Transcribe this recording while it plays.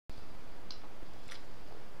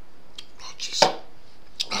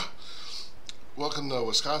Welcome to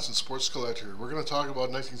Wisconsin Sports Collector. We're going to talk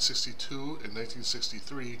about 1962 and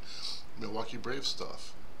 1963 Milwaukee Braves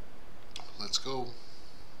stuff. Let's go.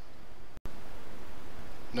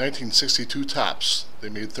 1962 Topps. They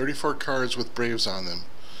made 34 cards with Braves on them.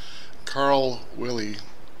 Carl Willie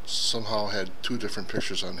somehow had two different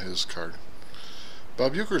pictures on his card.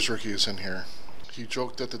 Bob Uecker's rookie is in here. He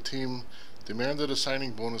joked that the team demanded a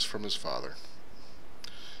signing bonus from his father.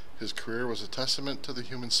 His career was a testament to the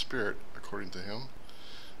human spirit, according to him.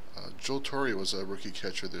 Joe Torre was a rookie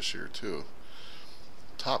catcher this year, too.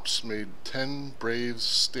 Topps made 10 Braves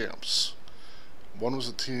stamps. One was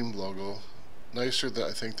a team logo, nicer than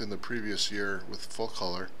I think than the previous year with full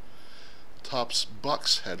color. Topps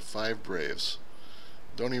Bucks had 5 Braves.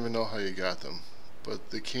 Don't even know how you got them,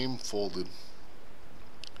 but they came folded,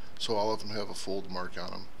 so all of them have a fold mark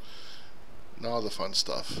on them. Now the fun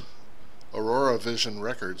stuff. Aurora Vision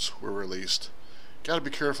records were released. Gotta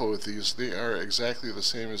be careful with these. They are exactly the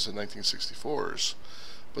same as the 1964s,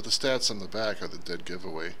 but the stats on the back are the dead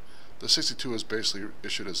giveaway. The 62 is basically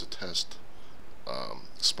issued as a test.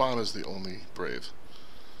 Spahn is the only Brave.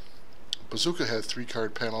 Bazooka had 3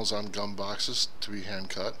 card panels on gum boxes to be hand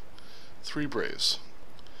cut. 3 Braves.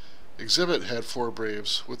 Exhibit had 4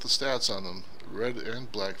 Braves with the stats on them, red and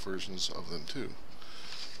black versions of them too.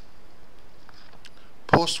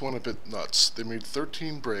 Post went a bit nuts. They made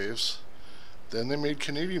 13 Braves, then they made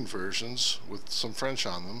Canadian versions with some French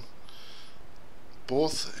on them.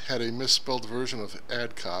 Both had a misspelled version of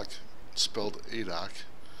Adcock, spelled Adoc.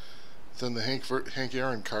 Then the Hank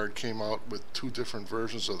Aaron card came out with 2 different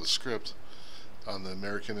versions of the script on the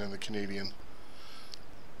American and the Canadian.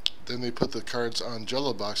 Then they put the cards on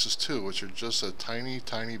Jello boxes too, which are just a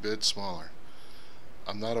tiny bit smaller.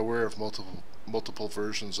 I'm not aware of multiple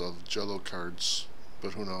versions of Jello cards,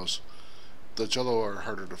 but who knows. The Jello are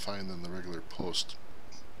harder to find than the regular Post.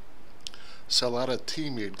 Salada tea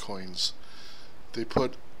made coins. They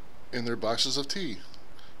put in their boxes of tea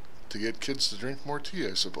to get kids to drink more tea,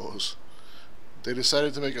 I suppose. They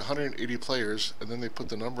decided to make 180 players, and then they put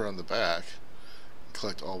the number on the back,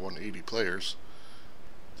 collect all 180 players.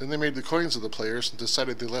 Then they made the coins of the players and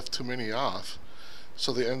decided they left too many off,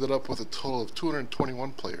 so they ended up with a total of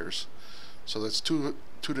 221 players. So that's two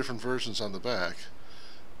different versions on the back.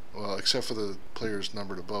 Well, except for the players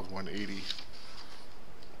numbered above 180.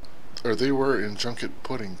 Or they were in junket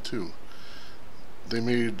pudding too. They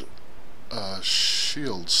made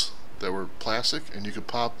shields that were plastic and you could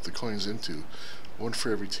pop the coins into, one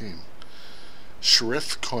for every team.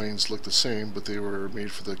 Sheriff coins look the same, but they were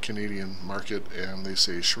made for the Canadian market and they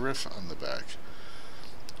say Sheriff on the back.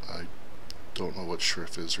 I don't know what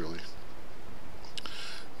Sheriff is really.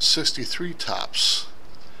 63 Topps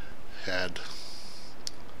had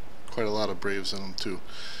quite a lot of Braves in them too.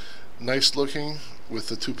 Nice looking with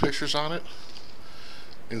the 2 pictures on it.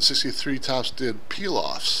 In 63 Topps did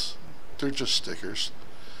peel-offs. They're just stickers.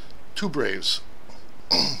 2 Braves.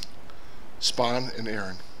 Spahn and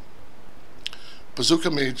Aaron. Bazooka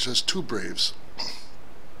made just 2 Braves.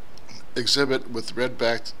 Exhibit with red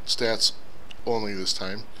backed stats only this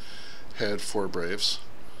time had 4 Braves.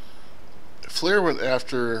 Flair went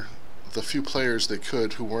after the few players they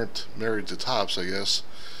could who weren't married to Topps, I guess.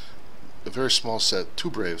 A very small set,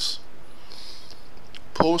 2 Braves.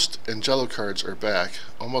 Post and Jello cards are back,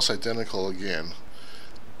 almost identical again.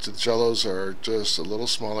 The Jellos are just a little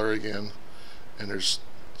smaller again, and there's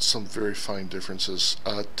some very fine differences.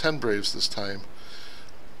 10 Braves this time.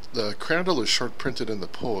 The Crandall is short printed in the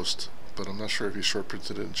Post, but I'm not sure if he's short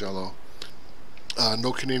printed in Jello.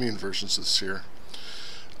 No Canadian versions this year.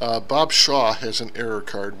 Bob Shaw has an error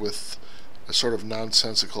card with a sort of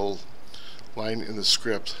nonsensical line in the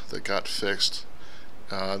script that got fixed,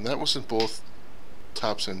 and that was in both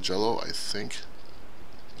Topps and Jello, I think.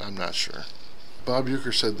 I'm not sure. Bob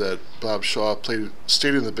Uecker said that Bob Shaw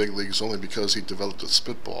stayed in the big leagues only because he developed a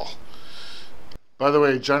spitball. By the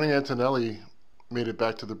way, Johnny Antonelli made it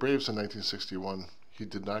back to the Braves in 1961. He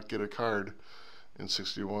did not get a card in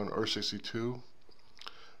 61 or 62.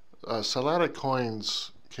 Salada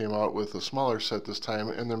coins came out with a smaller set this time,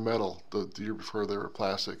 and they're metal. The year before they were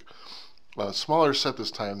plastic. Smaller set this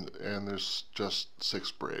time, and there's just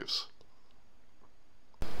 6 Braves.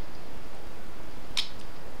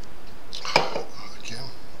 Again.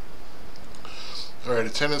 Alright,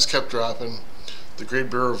 attendance kept dropping. The Great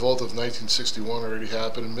Beer Revolt of 1961 already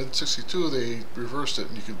happened. In mid-62, they reversed it,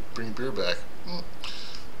 and you could bring beer back.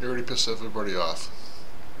 They already pissed everybody off.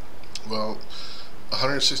 Well,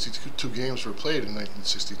 162 games were played in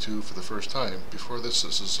 1962 for the first time. Before this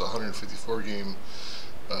is a 154 game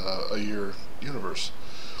a year universe.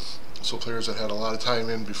 So players that had a lot of time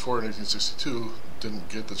in before 1962 didn't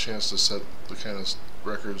get the chance to set the kind of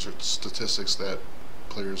records or statistics that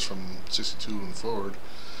players from 62 and forward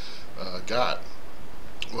got.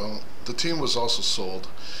 Well, the team was also sold.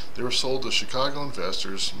 They were sold to Chicago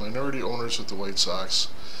investors, minority owners of the White Sox,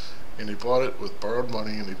 and they bought it with borrowed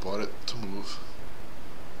money, and they bought it to move.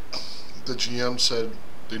 The GM said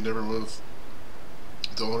they'd never move.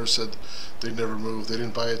 The owner said they'd never move. They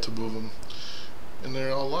didn't buy it to move them, and they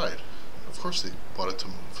all lied. Of course they bought it to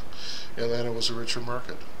move. Atlanta was a richer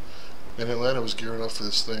market, and Atlanta was gearing up for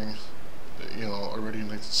this thing, already in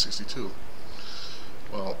 1962.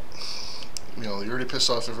 Well, you already pissed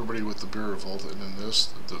off everybody with the beer revolt, and then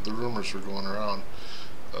the rumors were going around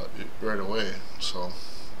right away. So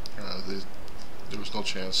there was no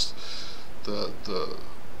chance. The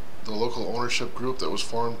local ownership group that was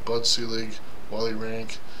formed, Bud Selig, Wally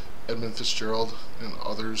Rank, Edmund Fitzgerald, and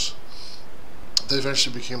others, they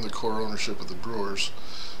eventually became the core ownership of the Brewers,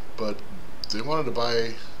 but they wanted to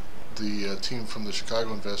buy the team from the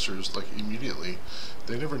Chicago investors like immediately.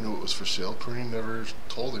 They never knew it was for sale. Perrine never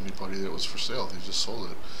told anybody that it was for sale. They just sold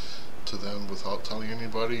it to them without telling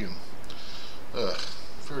anybody, and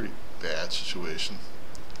very bad situation.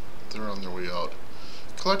 They're on their way out.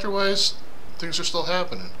 Collector-wise, things are still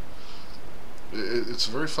happening. It's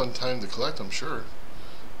a very fun time to collect, I'm sure.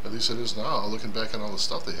 At least it is now, looking back on all the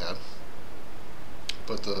stuff they had.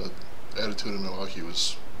 But the attitude in Milwaukee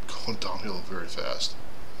was going downhill very fast.